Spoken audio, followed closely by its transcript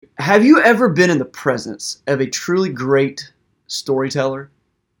Have you ever been in the presence of a truly great storyteller?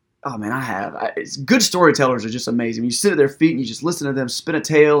 Oh man, I have. Good storytellers are just amazing. You sit at their feet and you just listen to them spin a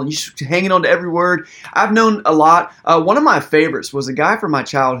tale and you just hanging on to every word. I've known a lot. One of my favorites was a guy from my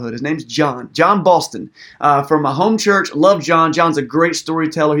childhood. His name's John Boston, from my home church. Love John. John's a great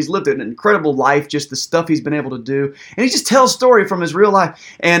storyteller. He's lived an incredible life, just the stuff he's been able to do. And he just tells story from his real life.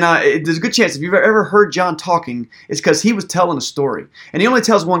 And there's a good chance if you've ever heard John talking, it's because he was telling a story. And he only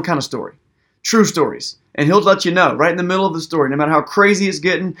tells one kind of story. True stories. And he'll let you know right in the middle of the story, no matter how crazy it's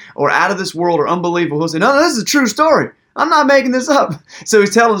getting or out of this world or unbelievable, he'll say, no, this is a true story. I'm not making this up. So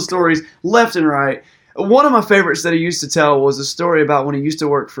he's telling stories left and right. One of my favorites that he used to tell was a story about when he used to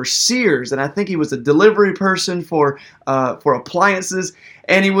work for Sears, and I think he was a delivery person for appliances,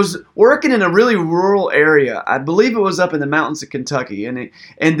 and he was working in a really rural area. I believe it was up in the mountains of Kentucky, and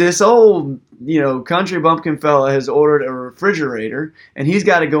this old country bumpkin fella has ordered a refrigerator, and he's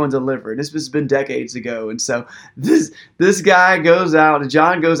got to go and deliver it. This has been decades ago, and so this guy goes out,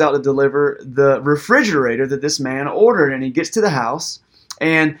 John goes out to deliver the refrigerator that this man ordered, and he gets to the house,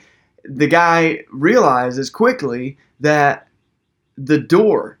 and the guy realizes quickly that the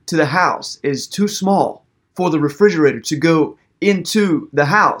door to the house is too small for the refrigerator to go into the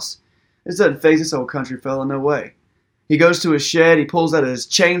house. This doesn't faze this old country fella, no way. He goes to his shed, he pulls out his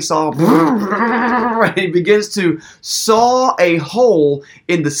chainsaw, and he begins to saw a hole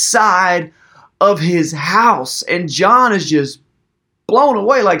in the side of his house. And John is just blown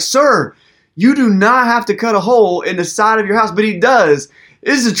away, like, sir, you do not have to cut a hole in the side of your house, but he does.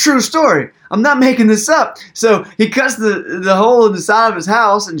 This is a true story. I'm not making this up. So he cuts the hole in the side of his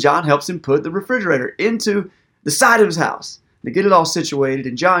house, and John helps him put the refrigerator into the side of his house. They get it all situated,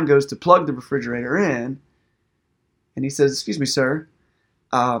 and John goes to plug the refrigerator in, and he says, excuse me, sir,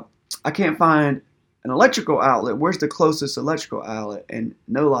 I can't find an electrical outlet. Where's the closest electrical outlet? And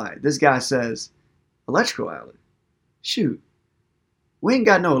no lie, this guy says, electrical outlet? Shoot, we ain't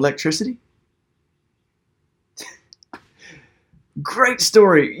got no electricity. Great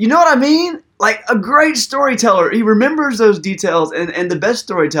story. You know what I mean? Like a great storyteller. He remembers those details, and the best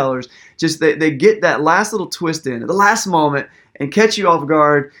storytellers, just they get that last little twist in at the last moment and catch you off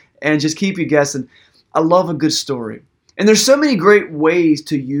guard and just keep you guessing. I love a good story. And there's so many great ways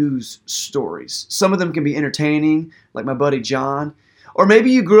to use stories. Some of them can be entertaining, like my buddy John. Or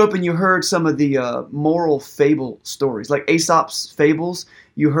maybe you grew up and you heard some of the moral fable stories, like Aesop's fables.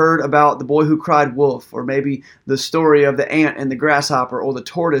 You heard about the boy who cried wolf, or maybe the story of the ant and the grasshopper, or the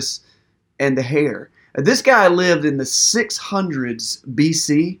tortoise and the hare. This guy lived in the 600s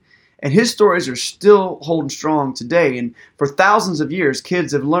BC, and his stories are still holding strong today. And for thousands of years,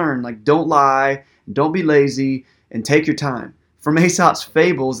 kids have learned, like, don't lie, don't be lazy, and take your time from Aesop's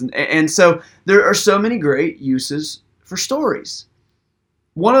fables. And so there are so many great uses for stories.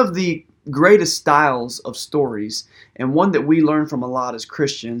 One of the greatest styles of stories, and one that we learn from a lot as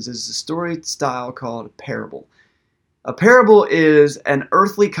Christians, is a story style called a parable. A parable is an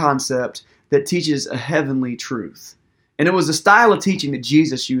earthly concept that teaches a heavenly truth. And it was a style of teaching that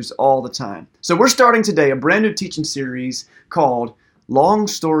Jesus used all the time. So we're starting today a brand new teaching series called Long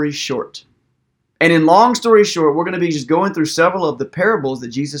Story Short. And in Long Story Short, we're going to be just going through several of the parables that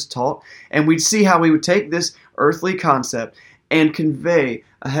Jesus taught, and we'd see how we would take this earthly concept and convey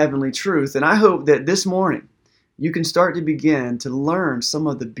a heavenly truth. And I hope that this morning you can start to begin to learn some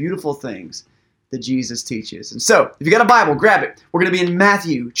of the beautiful things that Jesus teaches. And so, if you got a Bible, grab it. We're going to be in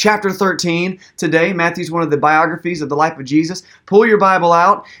Matthew chapter 13 today. Matthew's one of the biographies of the life of Jesus. Pull your Bible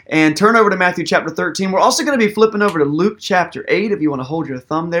out and turn over to Matthew chapter 13. We're also going to be flipping over to Luke chapter 8 if you want to hold your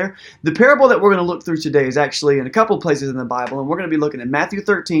thumb there. The parable that we're going to look through today is actually in a couple of places in the Bible, and we're going to be looking at Matthew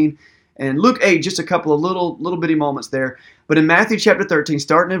 13 and Luke 8, just a couple of little bitty moments there. But in Matthew chapter 13,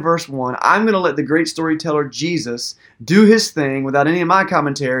 starting in verse 1, I'm going to let the great storyteller Jesus do his thing without any of my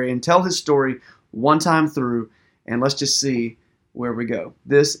commentary and tell his story one time through, and let's just see where we go.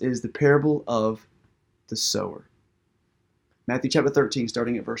 This is the parable of the sower. Matthew chapter 13,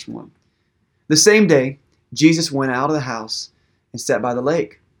 starting at verse 1. The same day, Jesus went out of the house and sat by the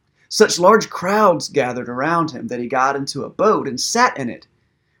lake. Such large crowds gathered around him that he got into a boat and sat in it,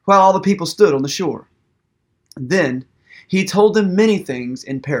 while all the people stood on the shore. Then he told them many things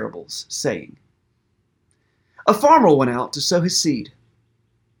in parables, saying, A farmer went out to sow his seed,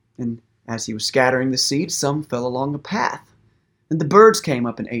 and as he was scattering the seed, some fell along a path, and the birds came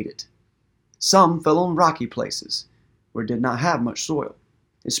up and ate it. Some fell on rocky places, where it did not have much soil.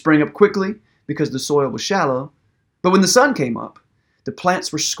 It sprang up quickly, because the soil was shallow, but when the sun came up, the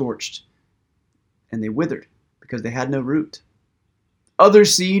plants were scorched, and they withered, because they had no root. Other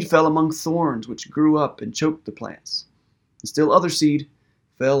seed fell among thorns, which grew up and choked the plants. And still other seed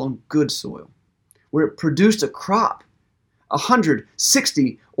fell on good soil, where it produced a crop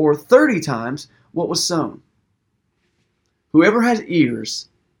 160 or 30 times what was sown. Whoever has ears,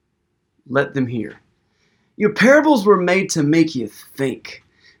 let them hear. Parables were made to make you think.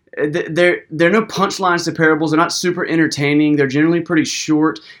 There are no punchlines to parables. They're not super entertaining. They're generally pretty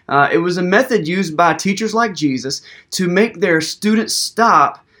short. It was a method used by teachers like Jesus to make their students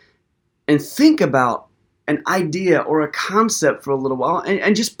stop and think about an idea or a concept for a little while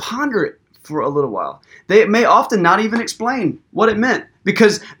and just ponder it for a little while. They may often not even explain what it meant,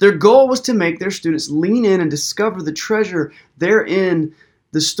 because their goal was to make their students lean in and discover the treasure therein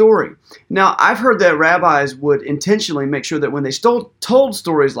the story. Now, I've heard that rabbis would intentionally make sure that when they told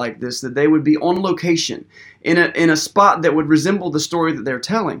stories like this, that they would be on location in a spot that would resemble the story that they're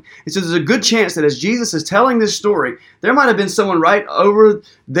telling. And so there's a good chance that as Jesus is telling this story, there might have been someone right over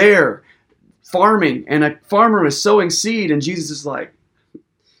there farming, and a farmer is sowing seed, and Jesus is like,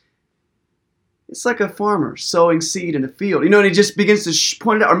 it's like a farmer sowing seed in a field. And he just begins to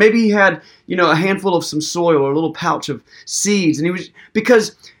point it out. Or maybe he had, a handful of some soil or a little pouch of seeds. And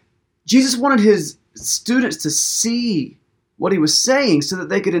because Jesus wanted his students to see what he was saying so that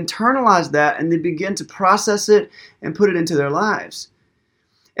they could internalize that and then begin to process it and put it into their lives.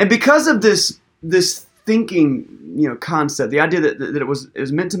 And because of this thinking, concept, the idea that it was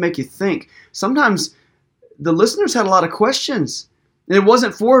meant to make you think, sometimes the listeners had a lot of questions. And it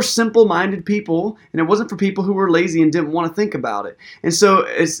wasn't for simple-minded people, and it wasn't for people who were lazy and didn't want to think about it. And so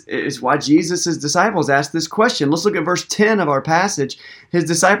it's why Jesus' disciples asked this question. Let's look at verse 10 of our passage. His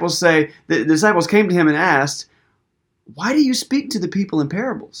disciples say, the disciples came to him and asked, "Why do you speak to the people in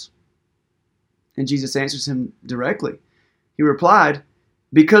parables?" And Jesus answers him directly. He replied,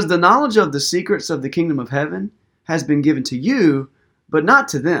 "Because the knowledge of the secrets of the kingdom of heaven has been given to you, but not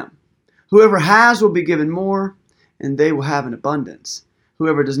to them. Whoever has will be given more, and they will have an abundance.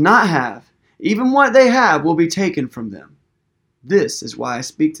 Whoever does not have, even what they have will be taken from them. This is why I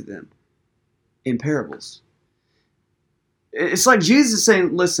speak to them in parables." It's like Jesus is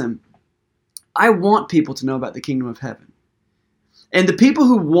saying, listen, I want people to know about the kingdom of heaven. And the people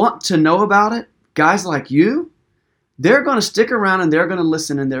who want to know about it, guys like you, they're going to stick around and they're going to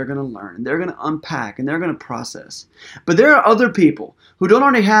listen and they're going to learn and they're going to unpack and they're going to process. But there are other people who don't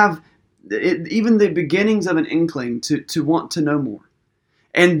already have even the beginnings of an inkling to want to know more.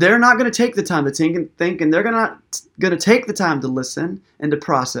 And they're not going to take the time to think, and they're not going to take the time to listen and to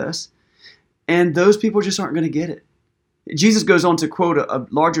process. And those people just aren't going to get it. Jesus goes on to quote a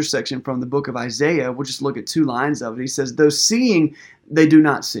larger section from the book of Isaiah. We'll just look at 2 lines of it. He says, "Though seeing, they do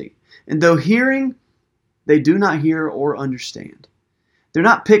not see. And though hearing, they do not hear or understand." They're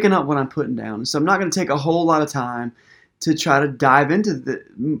not picking up what I'm putting down. And so I'm not going to take a whole lot of time to try to dive into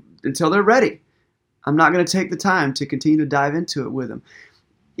until they're ready. I'm not going to take the time to continue to dive into it with them.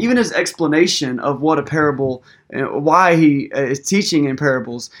 Even his explanation of what a parable, why he is teaching in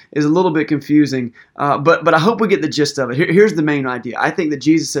parables, is a little bit confusing. But I hope we get the gist of it. Here's the main idea. I think that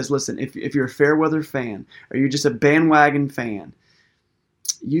Jesus says, listen, if you're a fair weather fan, or you're just a bandwagon fan,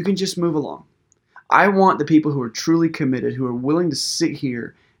 you can just move along. I want the people who are truly committed, who are willing to sit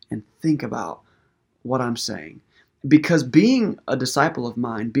here and think about what I'm saying. Because being a disciple of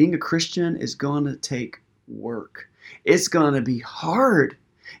mine, being a Christian, is going to take work. It's going to be hard.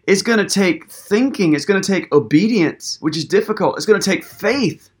 It's going to take thinking. It's going to take obedience, which is difficult. It's going to take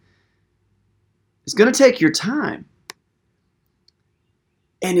faith. It's going to take your time.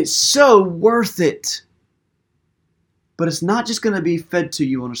 And it's so worth it. But it's not just going to be fed to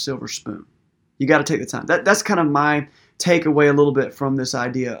you on a silver spoon. You got to take the time. That's kind of my takeaway a little bit from this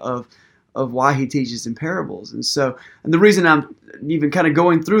idea of why he teaches in parables. And the reason I'm even kind of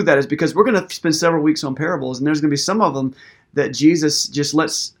going through that is because we're going to spend several weeks on parables, and there's going to be some of them that Jesus just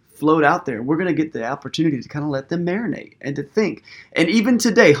lets float out there. We're going to get the opportunity to kind of let them marinate and to think. And even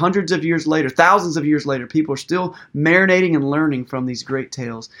today, hundreds of years later, thousands of years later, people are still marinating and learning from these great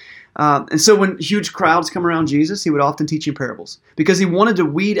tales. And so when huge crowds come around Jesus, he would often teach in parables because he wanted to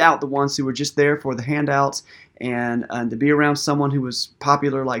weed out the ones who were just there for the handouts and to be around someone who was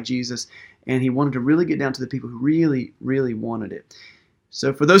popular like Jesus. And he wanted to really get down to the people who really, really wanted it.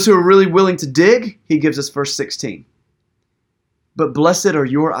 So for those who are really willing to dig, he gives us verse 16. "But blessed are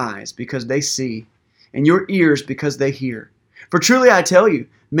your eyes because they see, and your ears because they hear. For truly I tell you,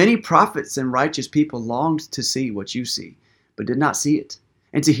 many prophets and righteous people longed to see what you see, but did not see it,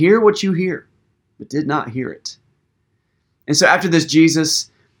 and to hear what you hear, but did not hear it." And so after this, Jesus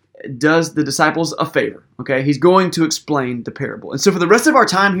does the disciples a favor. Okay, he's going to explain the parable. And so for the rest of our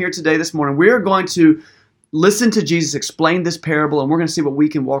time here today, this morning, we're going to listen to Jesus explain this parable, and we're going to see what we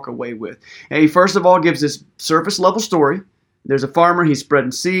can walk away with. And he first of all gives this surface level story There's a farmer, he's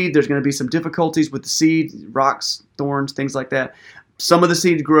spreading seed. There's going to be some difficulties with the seed, rocks, thorns, things like that. Some of the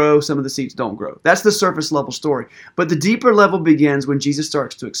seeds grow, some of the seeds don't grow. That's the surface level story. But the deeper level begins when Jesus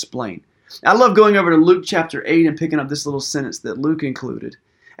starts to explain. I love going over to Luke chapter 8 and picking up this little sentence that Luke included.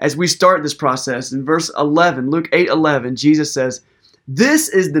 As we start this process, in verse 11, Luke 8:11, Jesus says, "This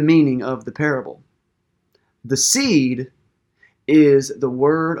is the meaning of the parable. The seed is the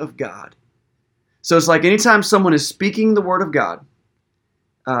word of God." So it's like anytime someone is speaking the word of God,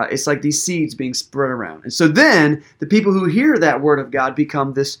 it's like these seeds being spread around. And so then the people who hear that word of God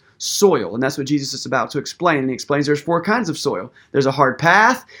become this soil. And that's what Jesus is about to explain. And he explains there's 4 kinds of soil. There's a hard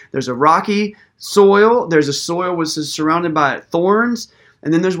path. There's a rocky soil. There's a soil which is surrounded by thorns.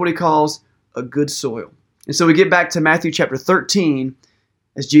 And then there's what he calls a good soil. And so we get back to Matthew chapter 13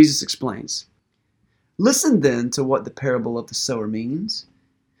 as Jesus explains. "Listen then to what the parable of the sower means.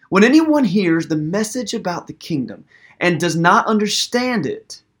 When anyone hears the message about the kingdom and does not understand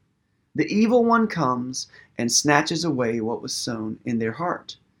it, the evil one comes and snatches away what was sown in their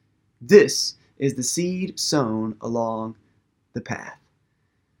heart. This is the seed sown along the path."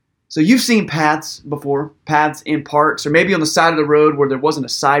 So you've seen paths before, paths in parks, or maybe on the side of the road where there wasn't a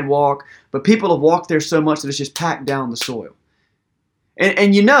sidewalk, but people have walked there so much that it's just packed down the soil.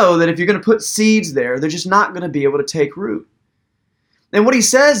 And you know that if you're going to put seeds there, they're just not going to be able to take root. And what he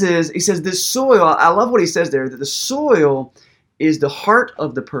says is, he says this soil, I love what he says there, that the soil is the heart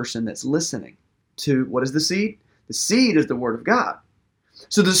of the person that's listening to, what is the seed? The seed is the word of God.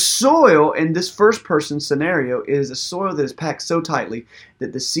 So the soil in this first person scenario is a soil that is packed so tightly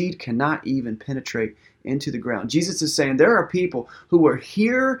that the seed cannot even penetrate into the ground. Jesus is saying there are people who will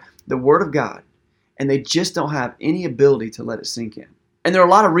hear the word of God and they just don't have any ability to let it sink in. And there are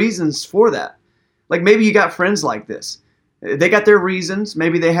a lot of reasons for that. Like maybe you got friends like this. They got their reasons.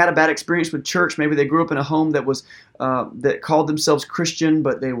 Maybe they had a bad experience with church. Maybe they grew up in a home that was that called themselves Christian,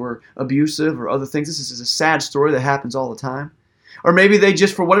 but they were abusive or other things. This is a sad story that happens all the time. Or maybe they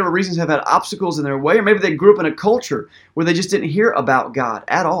just, for whatever reasons, have had obstacles in their way. Or maybe they grew up in a culture where they just didn't hear about God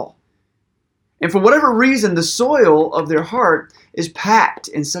at all. And for whatever reason, the soil of their heart is packed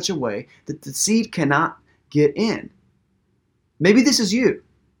in such a way that the seed cannot get in. Maybe this is you.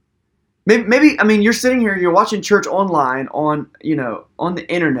 Maybe I mean, you're sitting here, you're watching church online on the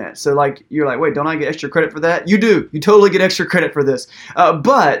internet. So like, you're like, wait, don't I get extra credit for that? You do. You totally get extra credit for this.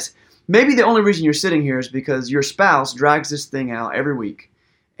 But maybe the only reason you're sitting here is because your spouse drags this thing out every week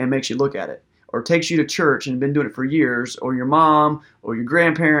and makes you look at it, or takes you to church and been doing it for years, or your mom or your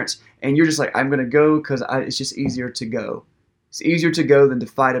grandparents, and you're just like, I'm going to go because it's just easier to go. It's easier to go than to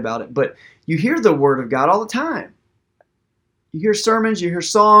fight about it. But you hear the word of God all the time. You hear sermons, you hear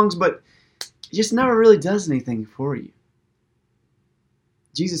songs, but it just never really does anything for you.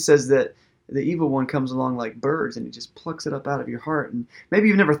 Jesus says that the evil one comes along like birds and he just plucks it up out of your heart. And maybe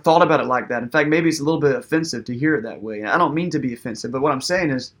you've never thought about it like that. In fact, maybe it's a little bit offensive to hear it that way. And I don't mean to be offensive, but what I'm saying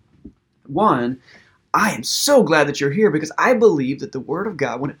is, one, I am so glad that you're here because I believe that the word of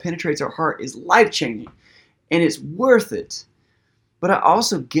God, when it penetrates our heart, is life-changing and it's worth it. But I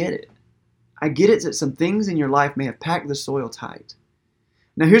also get it. I get it that some things in your life may have packed the soil tight.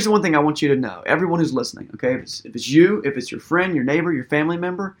 Now, here's the one thing I want you to know. Everyone who's listening, okay? If it's you, if it's your friend, your neighbor, your family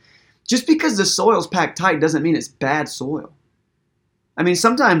member, just because the soil's packed tight doesn't mean it's bad soil. I mean,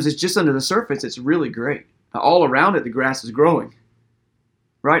 sometimes it's just under the surface, it's really great. All around it, the grass is growing.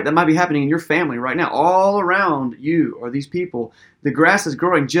 Right? That might be happening in your family right now. All around you or these people, the grass is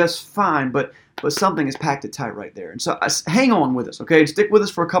growing just fine, but something is packed it tight right there. And so hang on with us, okay? Stick with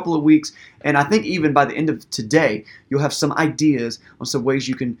us for a couple of weeks, and I think even by the end of today, you'll have some ideas on some ways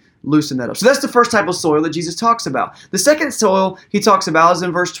you can loosen that up. So that's the first type of soil that Jesus talks about. The second soil he talks about is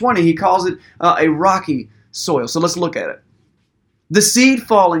in verse 20. He calls it a rocky soil. So let's look at it. The seed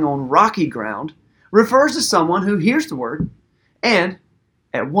falling on rocky ground refers to someone who hears the word and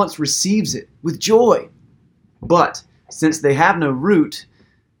at once receives it with joy. But since they have no root,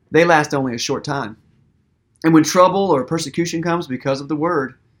 they last only a short time. And when trouble or persecution comes because of the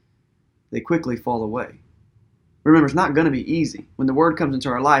word, they quickly fall away. Remember, it's not going to be easy. When the word comes into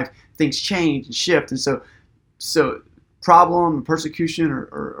our life, things change and shift. And so problem and persecution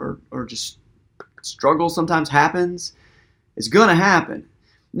or just struggle sometimes happens. It's going to happen.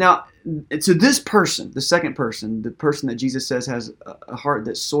 Now, to this person, the second person, the person that Jesus says has a heart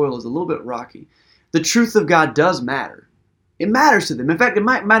that soil is a little bit rocky, the truth of God does matter. It matters to them. In fact, it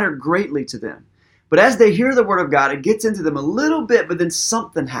might matter greatly to them. But as they hear the word of God, it gets into them a little bit, but then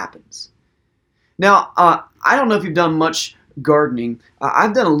something happens. Now, I don't know if you've done much gardening.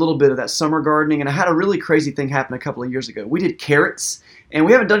 I've done a little bit of that summer gardening, and I had a really crazy thing happen a couple of years ago. We did carrots, And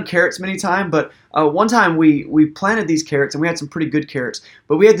we haven't done carrots many times, but one time we planted these carrots, and we had some pretty good carrots.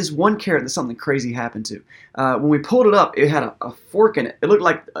 But we had this one carrot that something crazy happened to. When we pulled it up, it had a fork in it. It looked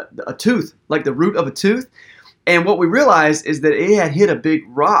like a tooth, like the root of a tooth. And what we realized is that it had hit a big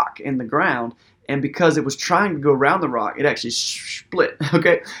rock in the ground, and because it was trying to go around the rock, it actually split.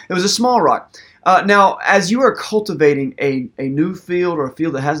 Okay, it was a small rock. Now, as you are cultivating a new field or a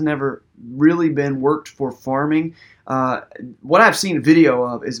field that has never really been worked for farming, what I've seen a video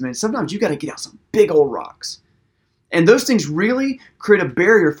of is, man, sometimes you got to get out some big old rocks. And those things really create a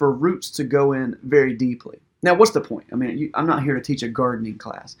barrier for roots to go in very deeply. Now, what's the point? I mean, I'm not here to teach a gardening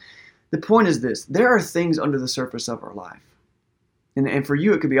class. The point is this: there are things under the surface of our life. And for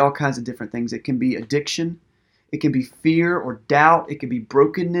you, it could be all kinds of different things. It can be addiction. It can be fear or doubt. It can be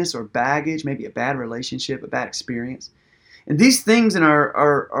brokenness or baggage, maybe a bad relationship, a bad experience. And these things in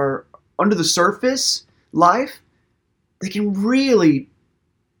our under the surface life, they can really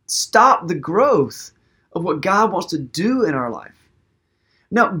stop the growth of what God wants to do in our life.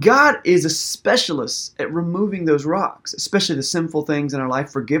 Now, God is a specialist at removing those rocks, especially the sinful things in our life.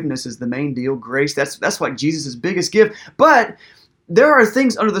 Forgiveness is the main deal. Grace, that's like Jesus' biggest gift. But there are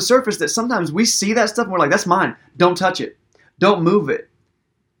things under the surface that sometimes we see that stuff and we're like, that's mine. Don't touch it. Don't move it.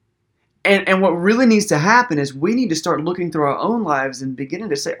 And what really needs to happen is we need to start looking through our own lives and beginning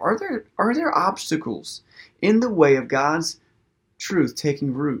to say, are there obstacles in the way of God's truth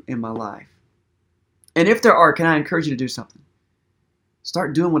taking root in my life? And if there are, can I encourage you to do something?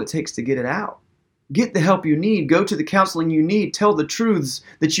 Start doing what it takes to get it out. Get the help you need. Go to the counseling you need. Tell the truths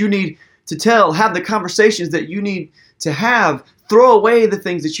that you need to tell. Have the conversations that you need to have. Throw away the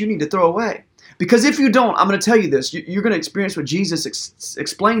things that you need to throw away. Because if you don't, I'm going to tell you this. You're going to experience what Jesus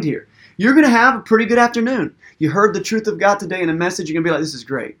explained here. You're going to have a pretty good afternoon. You heard the truth of God today in a message. You're going to be like, this is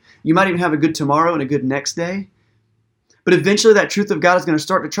great. You might even have a good tomorrow and a good next day. But eventually that truth of God is going to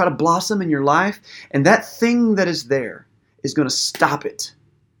start to try to blossom in your life. And that thing that is there is going to stop it.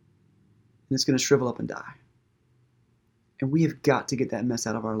 And it's going to shrivel up and die. And we have got to get that mess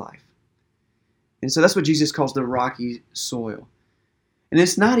out of our life. And so that's what Jesus calls the rocky soil. And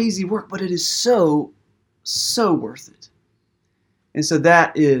it's not easy work, but it is so, so worth it. And so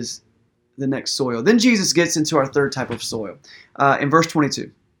that is the next soil. Then Jesus gets into our third type of soil. In verse 22,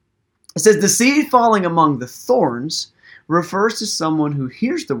 it says, the seed falling among the thorns refers to someone who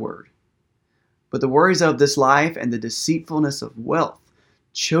hears the word, but the worries of this life and the deceitfulness of wealth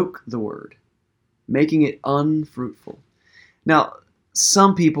choke the word, making it unfruitful. Now,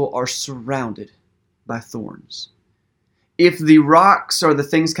 some people are surrounded by thorns. If the rocks are the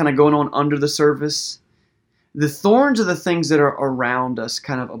things kind of going on under the surface, the thorns are the things that are around us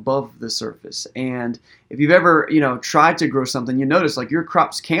kind of above the surface. And if you've ever, tried to grow something, you notice like your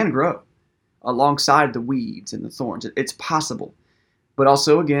crops can grow alongside the weeds and the thorns. It's possible. But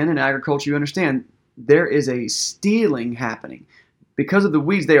also, again, in agriculture, you understand there is a stealing happening. Because of the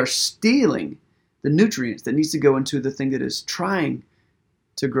weeds, they are stealing the nutrients that needs to go into the thing that is trying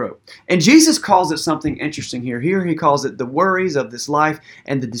to grow. And Jesus calls it something interesting here. Here he calls it the worries of this life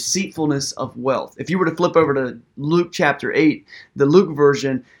and the deceitfulness of wealth. If you were to flip over to Luke chapter 8, the Luke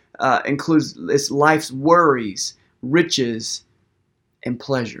version includes this life's worries, riches, and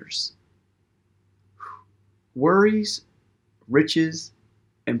pleasures. Worries, riches,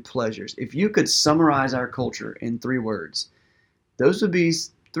 and pleasures. If you could summarize our culture in 3 words, those would be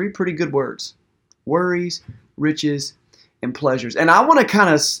 3 pretty good words. Worries, riches, and pleasures. And I want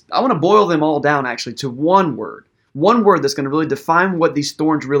to boil them all down actually to one word that's going to really define what these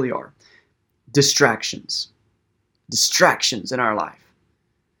thorns really are. Distractions in our life.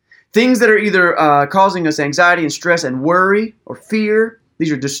 Things that are either causing us anxiety and stress and worry or fear.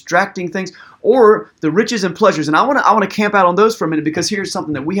 These are distracting things, or the riches and pleasures. And I want to camp out on those for a minute, because here's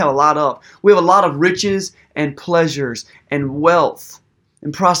something that we have a lot of. We have a lot of riches and pleasures and wealth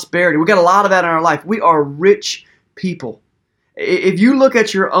and prosperity. We got a lot of that in our life. We are rich people. If you look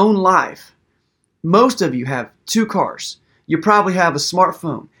at your own life, most of you have 2 cars. You probably have a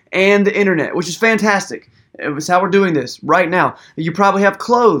smartphone and the internet, which is fantastic. It's how we're doing this right now. You probably have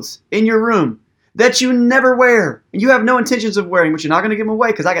clothes in your room that you never wear, and you have no intentions of wearing, but you're not going to give them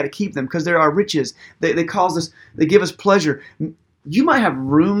away because I got to keep them because they're our riches. They give us pleasure. You might have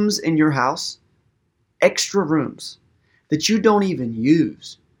rooms in your house, extra rooms, that you don't even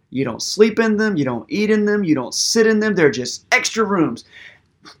use. You don't sleep in them, you don't eat in them, you don't sit in them. They're just extra rooms.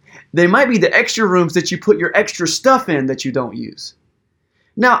 They might be the extra rooms that you put your extra stuff in that you don't use.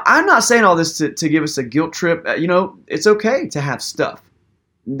 Now, I'm not saying all this to give us a guilt trip. It's okay to have stuff.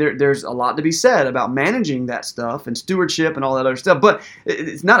 There's a lot to be said about managing that stuff and stewardship and all that other stuff. But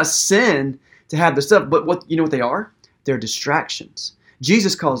it's not a sin to have the stuff. But what they are? They're distractions.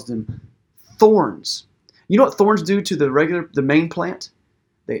 Jesus calls them thorns. You know what thorns do to the main plant?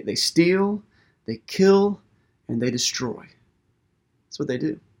 They steal, they kill, and they destroy. That's what they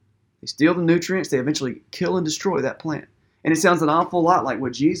do. They steal the nutrients, they eventually kill and destroy that plant. And it sounds an awful lot like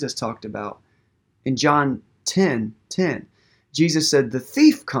what Jesus talked about in John 10:10. Jesus said, the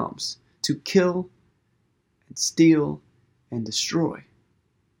thief comes to kill and steal and destroy.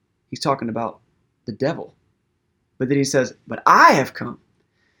 He's talking about the devil. But then he says, but I have come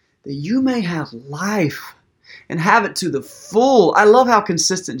that you may have life and have it to the full. I love how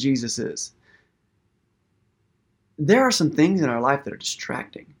consistent Jesus is. There are some things in our life that are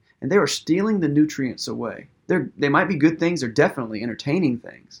distracting, and they are stealing the nutrients away. They might be good things. They're definitely entertaining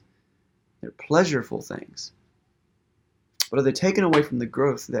things. They're pleasurable things. But are they taken away from the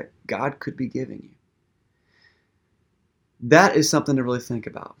growth that God could be giving you? That is something to really think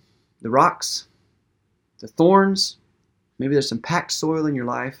about. The rocks, the thorns, maybe there's some packed soil in your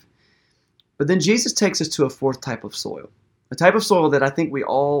life. But then Jesus takes us to a fourth type of soil, a type of soil that I think we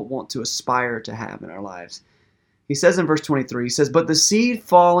all want to aspire to have in our lives. He says in verse 23, he says, but the seed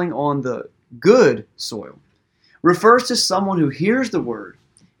falling on the good soil refers to someone who hears the word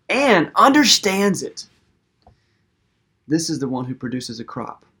and understands it. This is the one who produces a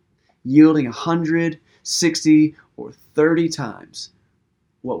crop, yielding 100, 60, or 30 times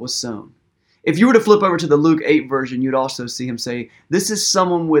what was sown. If you were to flip over to the Luke 8 version, you'd also see him say, this is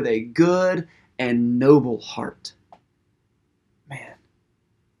someone with a good and noble heart. Man,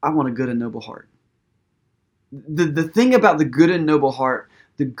 I want a good and noble heart. The thing about the good and noble heart,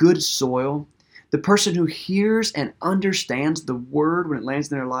 the good soil, the person who hears and understands the word when it lands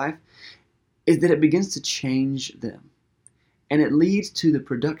in their life, is that it begins to change them. And it leads to the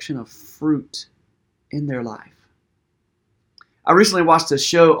production of fruit in their life. I recently watched a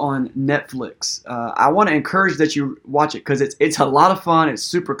show on Netflix. I want to encourage that you watch it because it's a lot of fun. It's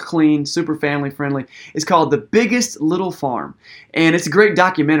super clean, super family friendly. It's called The Biggest Little Farm. And it's a great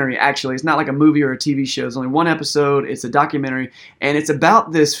documentary, actually. It's not like a movie or a TV show. It's only one episode. It's a documentary. And it's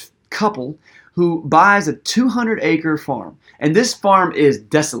about this couple who buys a 200-acre farm. And this farm is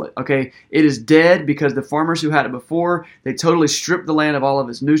desolate, okay? It is dead because the farmers who had it before, they totally stripped the land of all of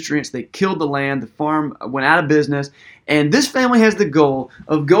its nutrients. They killed the land. The farm went out of business. And this family has the goal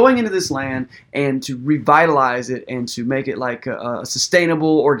of going into this land and to revitalize it and to make it like a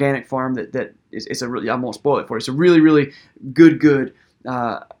sustainable organic farm that it's a really, I won't spoil it for you. It's a really, really good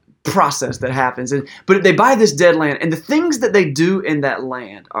process that happens. But they buy this dead land, and the things that they do in that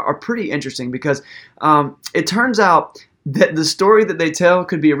land are pretty interesting because it turns out that the story that they tell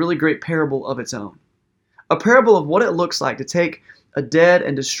could be a really great parable of its own. A parable of what it looks like to take a dead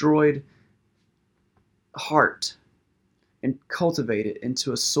and destroyed heart and cultivate it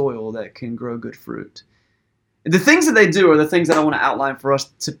into a soil that can grow good fruit. The things that they do are the things that I want to outline for us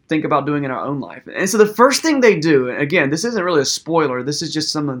to think about doing in our own life. And so the first thing they do, and again, this isn't really a spoiler, this is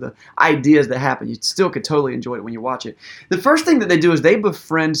just some of the ideas that happen. You still could totally enjoy it when you watch it. The first thing that they do is they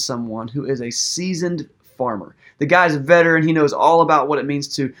befriend someone who is a seasoned farmer. The guy's a veteran. He knows all about what it means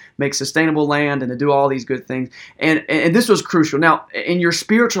to make sustainable land and to do all these good things. And this was crucial. Now, in your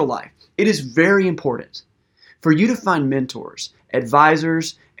spiritual life, it is very important for you to find mentors,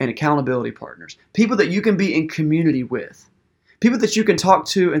 advisors, and accountability partners. People that you can be in community with. People that you can talk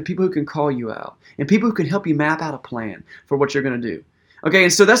to and people who can call you out. And people who can help you map out a plan for what you're going to do. Okay,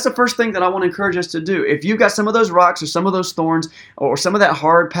 and so that's the first thing that I want to encourage us to do. If you've got some of those rocks or some of those thorns or some of that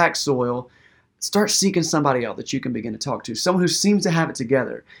hard packed soil, start seeking somebody out that you can begin to talk to. Someone who seems to have it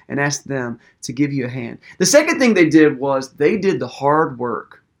together and ask them to give you a hand. The second thing they did was they did the hard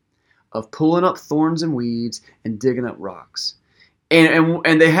work of pulling up thorns and weeds and digging up rocks.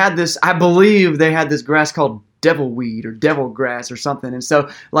 And they had this, I believe they had this grass called devil weed or devil grass or something. And so,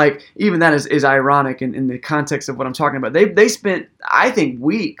 like, even that is ironic in the context of what I'm talking about. They spent, I think,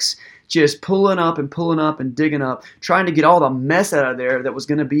 weeks just pulling up and digging up, trying to get all the mess out of there that was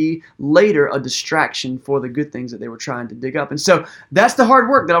going to be later a distraction for the good things that they were trying to dig up. And so that's the hard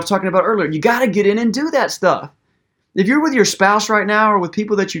work that I was talking about earlier. You got to get in and do that stuff. If you're with your spouse right now or with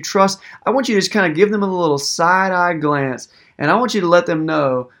people that you trust, I want you to just kind of give them a little side-eye glance, and I want you to let them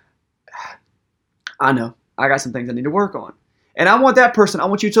know, I know, I got some things I need to work on. And I want that person, I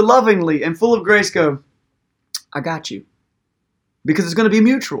want you to lovingly and full of grace go, I got you. Because it's going to be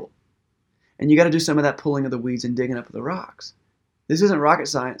mutual. And you got to do some of that pulling of the weeds and digging up the rocks. This isn't rocket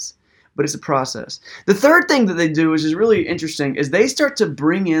science, but it's a process. The third thing that they do, which is really interesting, is they start to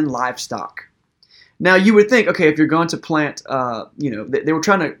bring in livestock. Now you would think, okay, if you're going to plant, they were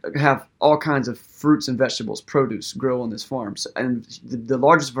trying to have all kinds of fruits and vegetables, produce grow on this farm, and the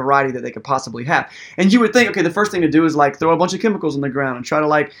largest variety that they could possibly have. And you would think, okay, the first thing to do is like throw a bunch of chemicals on the ground and try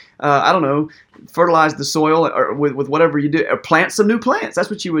to fertilize the soil or with whatever you do, or plant some new plants. That's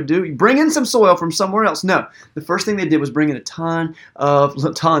what you would do. You bring in some soil from somewhere else. No, the first thing they did was bring in tons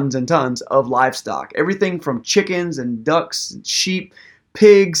and tons of livestock, everything from chickens and ducks, and sheep,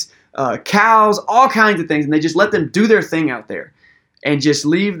 pigs, cows, all kinds of things, and they just let them do their thing out there and just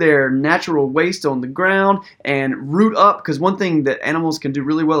leave their natural waste on the ground and root up, because one thing that animals can do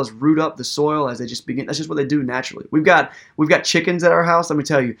really well is root up the soil as they just begin. That's just what they do naturally. We've got chickens at our house. Let me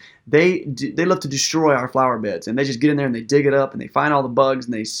tell you, they love to destroy our flower beds, and they just get in there and they dig it up and they find all the bugs,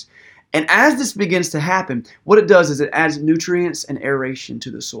 and as this begins to happen, what it does is it adds nutrients and aeration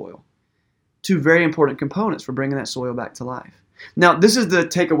to the soil, two very important components for bringing that soil back to life. Now, this is the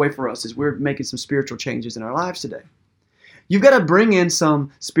takeaway for us as we're making some spiritual changes in our lives today. You've got to bring in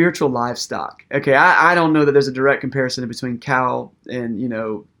some spiritual livestock. Okay, I don't know that there's a direct comparison between cow and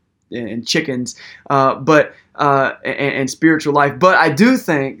and chickens, and spiritual life. But I do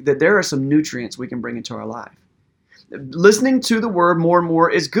think that there are some nutrients we can bring into our life. Listening to the word more and more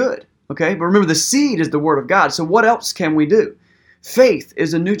is good. Okay, but remember, the seed is the word of God. So what else can we do? Faith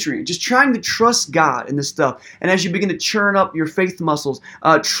is a nutrient. Just trying to trust God in this stuff. And as you begin to churn up your faith muscles,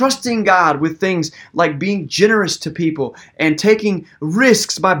 trusting God with things like being generous to people and taking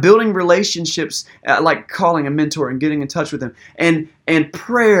risks by building relationships, like calling a mentor and getting in touch with them, and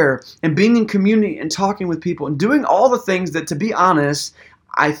prayer and being in community and talking with people and doing all the things that, to be honest,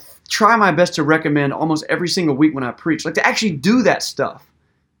 I try my best to recommend almost every single week when I preach, like to actually do that stuff.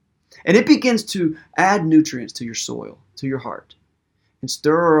 And it begins to add nutrients to your soil, to your heart, and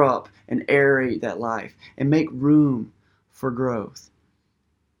stir up and aerate that life and make room for growth.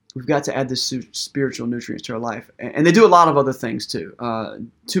 We've got to add this spiritual nutrients to our life. And they do a lot of other things too.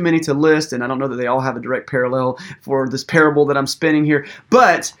 Too many to list, and I don't know that they all have a direct parallel for this parable that I'm spinning here.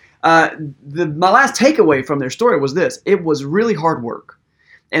 But my last takeaway from their story was this. It was really hard work.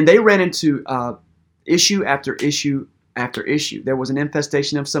 And they ran into issue after issue after issue. There was an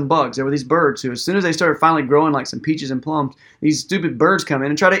infestation of some bugs. There were these birds who, as soon as they started finally growing like some peaches and plums, these stupid birds come in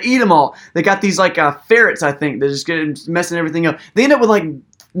and try to eat them all. They got these ferrets, I think. They're just messing everything up. They end up with like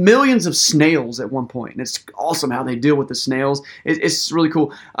millions of snails at one point. And it's awesome how they deal with the snails. It's really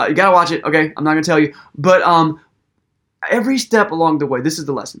cool. You got to watch it. Okay, I'm not going to tell you. But every step along the way, this is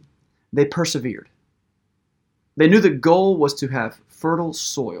the lesson. They persevered. They knew the goal was to have fertile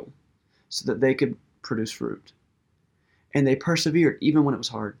soil so that they could produce fruit. And they persevered even when it was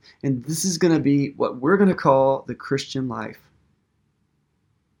hard. And this is going to be what we're going to call the Christian life.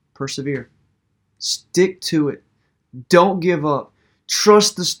 Persevere. Stick to it. Don't give up.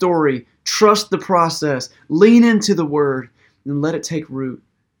 Trust the story. Trust the process. Lean into the word and let it take root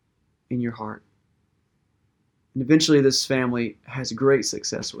in your heart. And eventually this family has great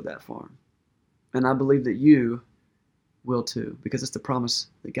success with that farm. And I believe that you will too, because it's the promise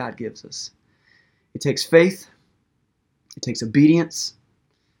that God gives us. It takes faith. It takes obedience.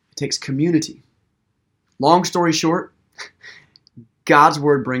 It takes community. Long story short, God's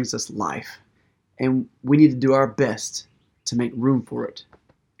word brings us life, and we need to do our best to make room for it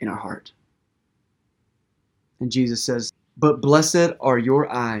in our heart. And Jesus says, "But blessed are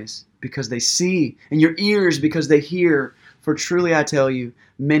your eyes because they see, and your ears because they hear. For truly I tell you,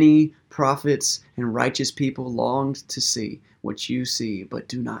 many prophets and righteous people longed to see what you see, but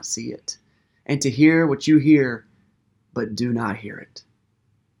do not see it, and to hear what you hear, but do not hear it."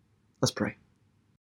 Let's pray.